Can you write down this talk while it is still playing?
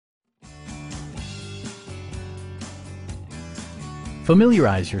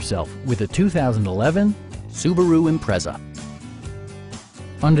Familiarize yourself with the 2011 Subaru Impreza.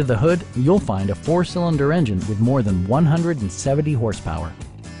 Under the hood, you'll find a 4-cylinder engine with more than 170 horsepower.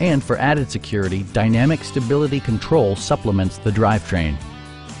 And for added security, dynamic stability control supplements the drivetrain.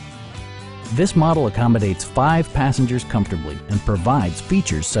 This model accommodates 5 passengers comfortably and provides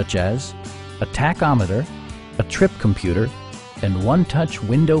features such as a tachometer, a trip computer, and one-touch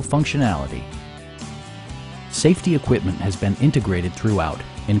window functionality. Safety equipment has been integrated throughout,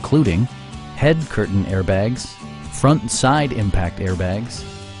 including head curtain airbags, front and side impact airbags,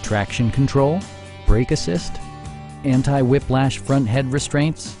 traction control, brake assist, anti-whiplash front head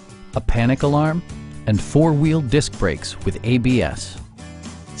restraints, a panic alarm, and 4-wheel disc brakes with ABS.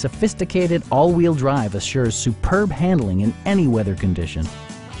 Sophisticated all-wheel drive assures superb handling in any weather condition.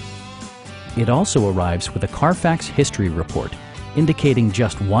 It also arrives with a Carfax history report, indicating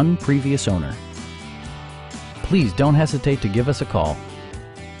just one previous owner. Please don't hesitate to give us a call.